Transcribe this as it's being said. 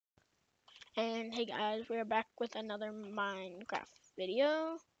And hey guys, we are back with another Minecraft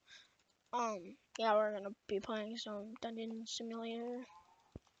video. Yeah, we're gonna be playing some Dungeon Simulator.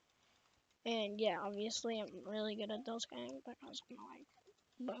 And yeah, obviously I'm really good at those games because I'm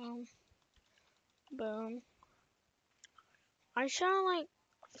like, boom, boom. I sound like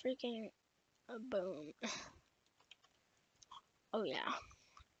freaking a boom. Oh yeah.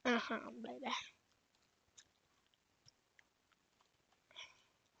 Baby.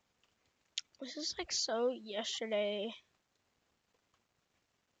 This is like so yesterday.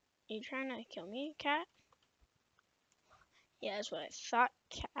 Are you trying to kill me, cat? Yeah, that's what I thought,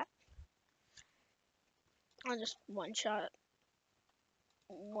 cat. I'll just one shot.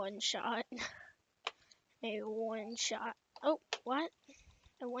 One shot. A one shot. Oh, what?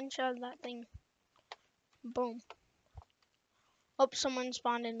 I one shot that thing. Boom. Oh, someone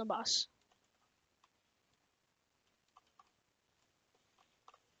spawned in the boss.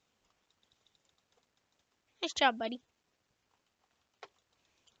 Nice job, buddy.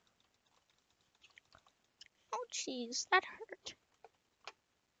 Oh, jeez, that hurt.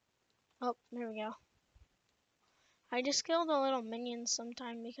 Oh, there we go. I just kill the little minions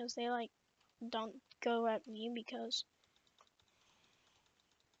sometimes because they like don't go at me because.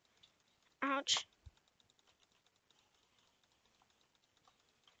 Ouch.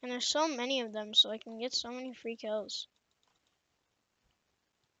 And there's so many of them, so I can get so many free kills.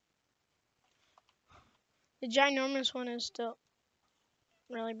 The ginormous one is still.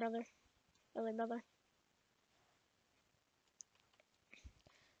 Really, brother? Really, brother?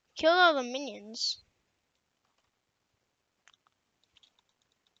 Kill all the minions.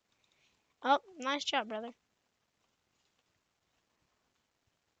 Oh, nice job, brother.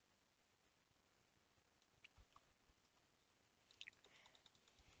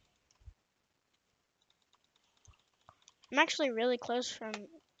 I'm actually really close from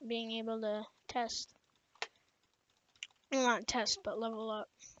being able to test. Well, not test, but level up.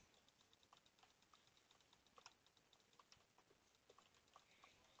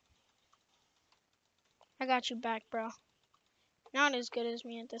 I got you back, bro. Not as good as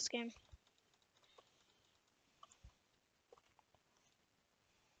me at this game.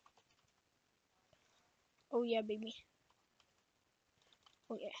 Oh yeah, baby.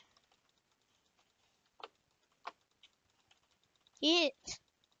 Oh yeah. Hit.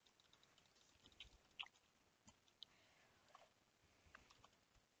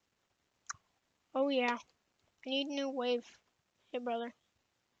 Oh yeah. I need a new wave. Hey, brother.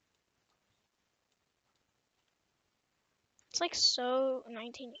 It's like so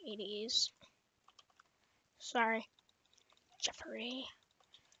 1980s. Sorry. Jeffrey.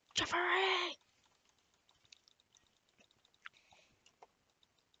 Jeffrey!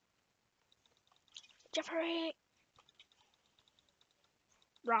 Jeffrey!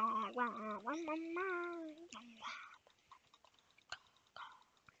 Rah, rah, rah, rah, rah.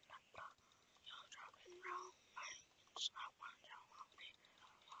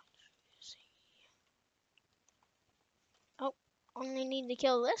 Oh, only need to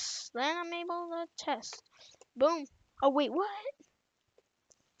kill this, then I'm able to test. Boom. Oh wait, what?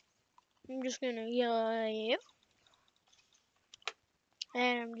 I'm just gonna yell you.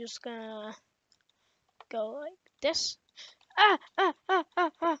 And I'm just gonna go like this. Ah, ah, ah,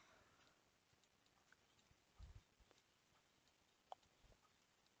 ah, ah.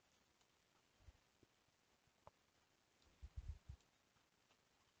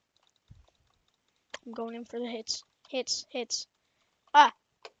 I'm going in for the hits. Hits. Ah!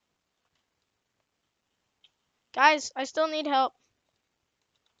 Guys, I still need help.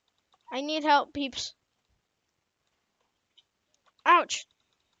 I need help, peeps. Ouch.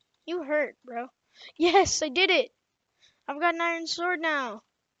 You hurt, bro. Yes, I did it. I've got an iron sword now.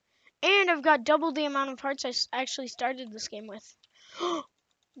 And I've got double the amount of hearts I actually started this game with.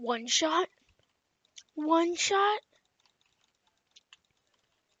 One shot? One shot?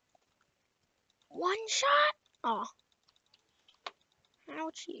 One shot? Oh.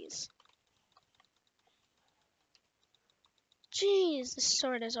 Ouchies. Jeez, this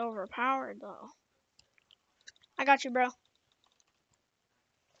sword is overpowered, though. I got you, bro.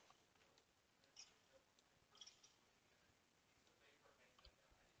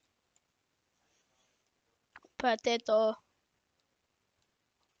 Potato.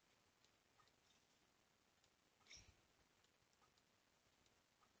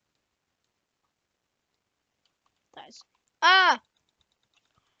 Guys. Ah!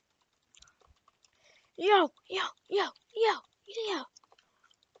 Yo!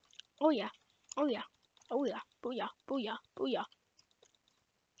 Oh yeah. Oh yeah. Oh yeah. Booyah. Booyah. Booyah.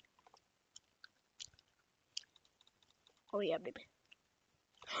 Oh yeah, baby.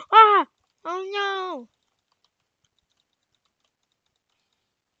 Ah!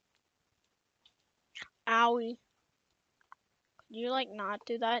 Owie. Could you like not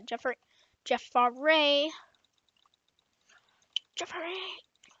do that, Jeffrey? Jeffrey. Jeffrey.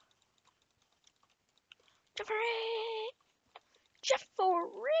 Jeffrey.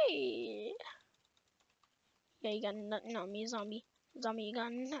 Jeffrey. Yeah, you got nothing on me, zombie. Zombie, you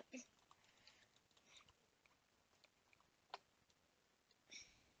got nothing.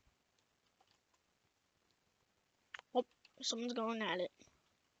 Oh, someone's going at it.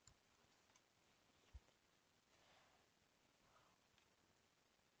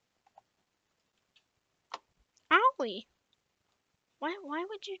 Owie. Why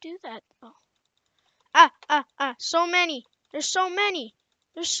would you do that? Oh. So many. There's so many.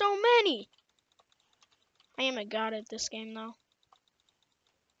 There's so many. I am a god at this game, though.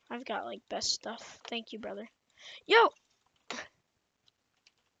 I've got, like, best stuff. Thank you, brother. Yo!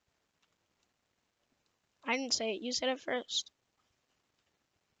 I didn't say it. You said it first.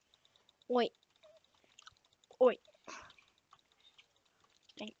 Wait. Wait.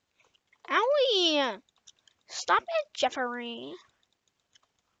 Dang. Owie! Stop it, Jeffrey.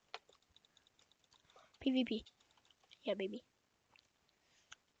 PvP. Yeah, baby.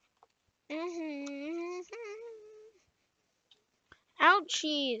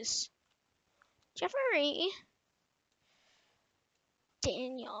 Ouchies. Jeffrey.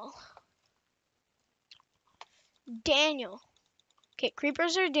 Daniel. Daniel. Okay,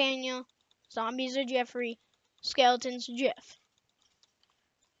 creepers are Daniel. Zombies are Jeffrey. Skeletons are Jeff.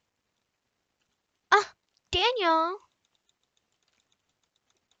 Daniel.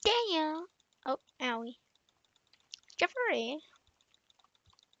 Daniel. Oh, owie. Jeffrey.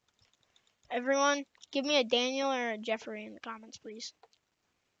 Everyone, give me a Daniel or a Jeffrey in the comments, please.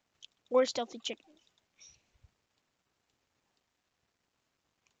 Or Stealthy Chicken.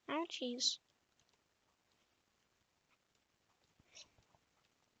 Ouchies.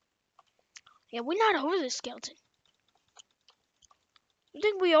 Yeah, we're not over this, skeleton. You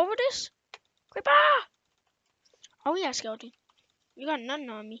think we over this? Creeper! Oh yeah, skeleton. You got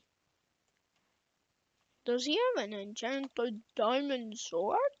nothing on me. Does he have an enchanted diamond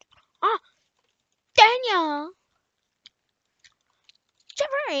sword? Ah! Daniel!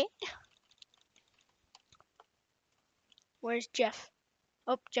 Jeffrey! Where's Jeff?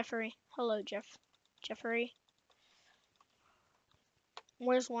 Oh, Jeffrey. Hello, Jeff. Jeffrey.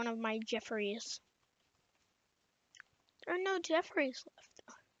 Where's one of my Jeffreys? There are no Jeffreys left.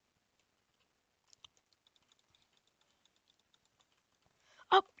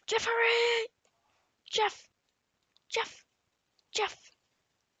 Oh, Jeffrey! Jeff! Jeff! Jeff!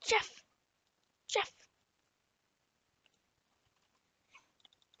 Jeff! Jeff!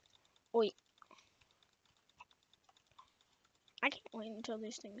 Wait. I can't wait until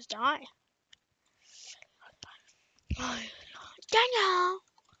these things die. Daniel!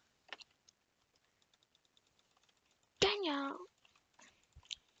 Daniel!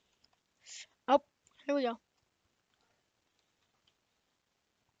 Oh, here we go.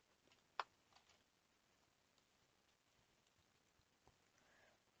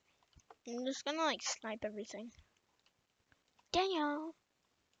 I'm just gonna like snipe everything. Daniel!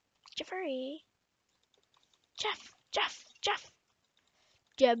 Jeffrey! Jeff! Jeff! Jeff!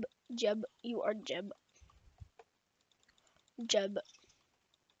 Jeb! Jeb! You are Jeb. Jeb.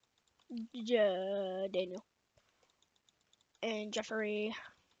 Daniel. And Jeffrey.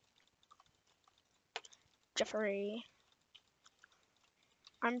 Jeffrey.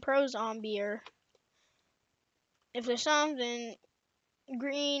 I'm pro zombier. If there's something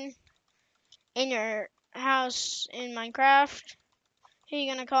green in your house in Minecraft, who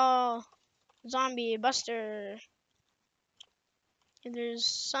you gonna call? Zombie Buster. If there's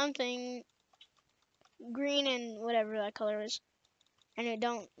something green and whatever that color is, and it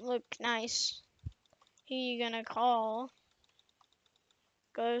don't look nice, who you gonna call?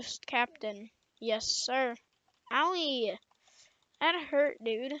 Ghost Captain. Yes, sir. Owie! That hurt,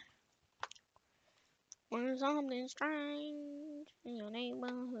 dude. When something strange in your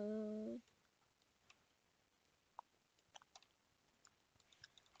neighborhood.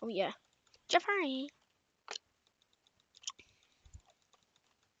 Oh yeah. Jeffrey.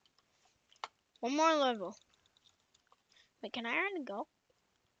 One more level. Wait, can I already go?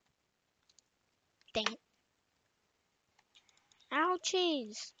 Dang it.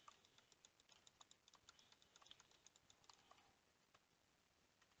 Ouchies.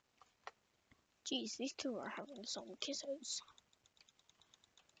 Jeez, these two are having some kisses.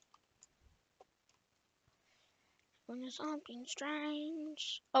 When there's something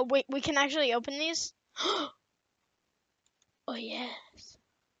strange. Oh wait, we can actually open these? Oh yes.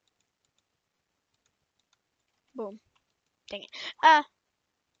 Boom. Dang it.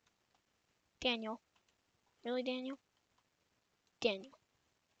 Daniel. Really, Daniel? Daniel.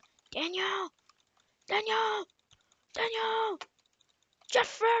 Daniel! Daniel! Daniel!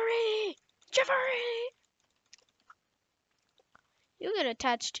 Jeffrey! Jeffrey! You get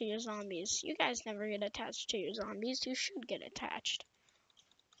attached to your zombies. You guys never get attached to your zombies. You should get attached.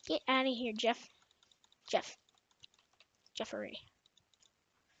 Get out of here, Jeff. Jeffrey.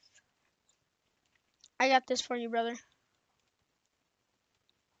 I got this for you, brother.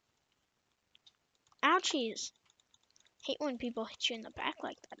 Ouchies. Hate when people hit you in the back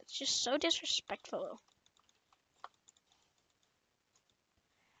like that. It's just so disrespectful.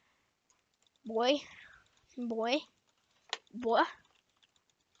 Boy.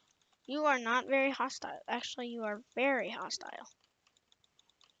 You are not very hostile. Actually, you are very hostile.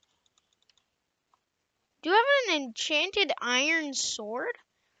 Do you have an enchanted iron sword?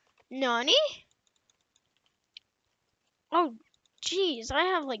 Nani? Oh, jeez. I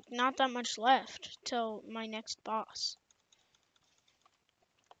have, like, not that much left till my next boss.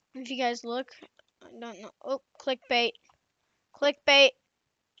 If you guys look, I don't know. Oh, clickbait. Clickbait.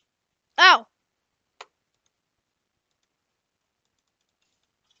 Oh!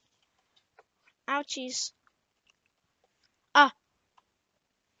 Ouchies. Ah.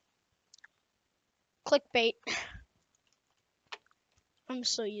 Clickbait. I'm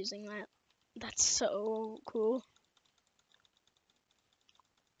still using that. That's so cool.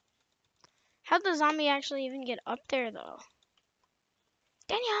 How'd the zombie actually even get up there, though?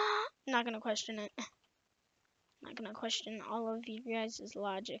 Daniel! I'm not gonna question it. I'm not gonna question all of you guys'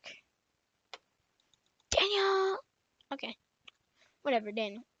 logic. Daniel! Okay. Whatever,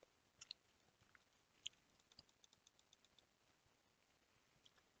 Daniel.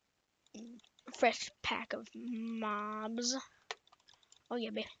 Fresh pack of mobs. Oh, yeah,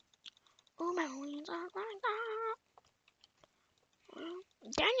 baby. Oh, my wings are like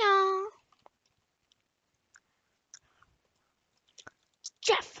that. Daniel!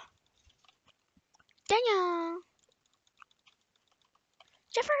 Jeff! Daniel!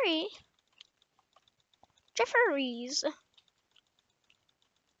 Jeffrey! Jeffries!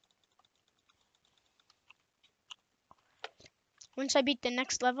 Once I beat the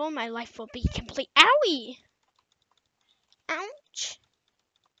next level, my life will be complete. Owie! Ouch!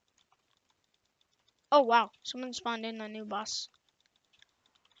 Oh, wow. Someone spawned in a new boss.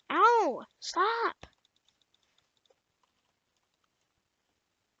 Ow! Stop!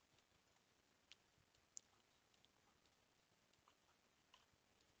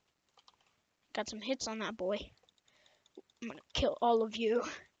 Got some hits on that boy. I'm gonna kill all of you.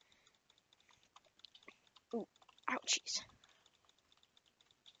 Ooh, ouchies.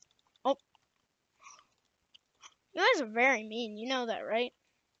 Oh. You guys are very mean. You know that, right?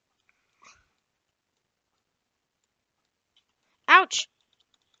 Ouch!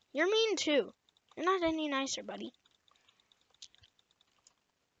 You're mean too. You're not any nicer, buddy.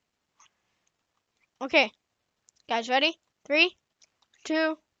 Okay. Guys, ready? 3,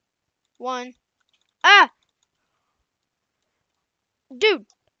 2, 1. Ah! Dude!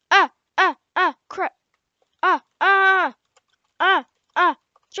 Crap!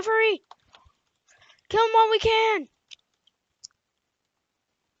 Jeffrey! Kill him while we can!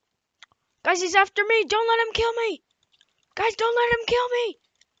 Guys, he's after me! Don't let him kill me! Guys, don't let him kill me!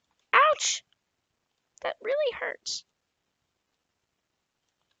 Ouch! That really hurts.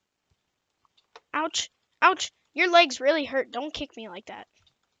 Ouch. Ouch. Your legs really hurt. Don't kick me like that.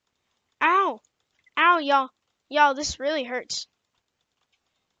 Ow. Ow, y'all. Y'all, this really hurts.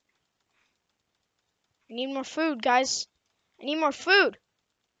 I need more food, guys. I need more food.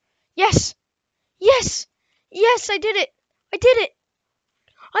 Yes. Yes. Yes, I did it. I did it.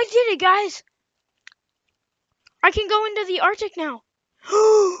 I did it, guys. I can go into the Arctic now.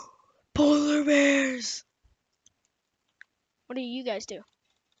 Polar bears. What do you guys do?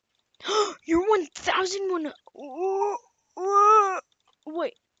 You're 1,001.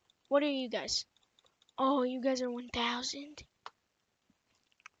 Wait. What are you guys? Oh, you guys are 1,000.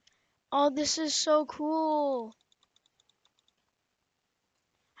 Oh, this is so cool.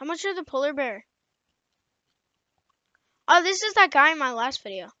 How much are the polar bear? Oh, this is that guy in my last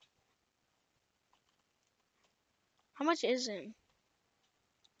video. How much is him?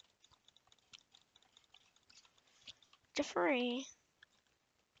 Jeffrey.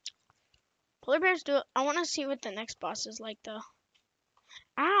 Polar bears do it. I want to see what the next boss is like, though.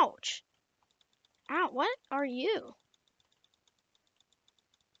 Ouch. Ow, what are you?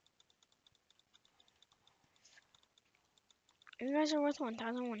 You guys are worth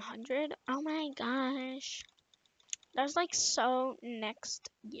 1,100? Oh my gosh. That's like so next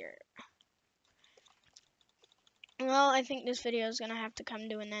year. Well, I think this video is going to have to come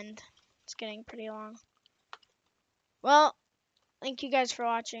to an end. It's getting pretty long. Well, thank you guys for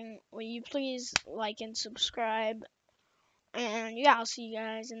watching. Will you please like and subscribe? And yeah, I'll see you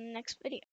guys in the next video.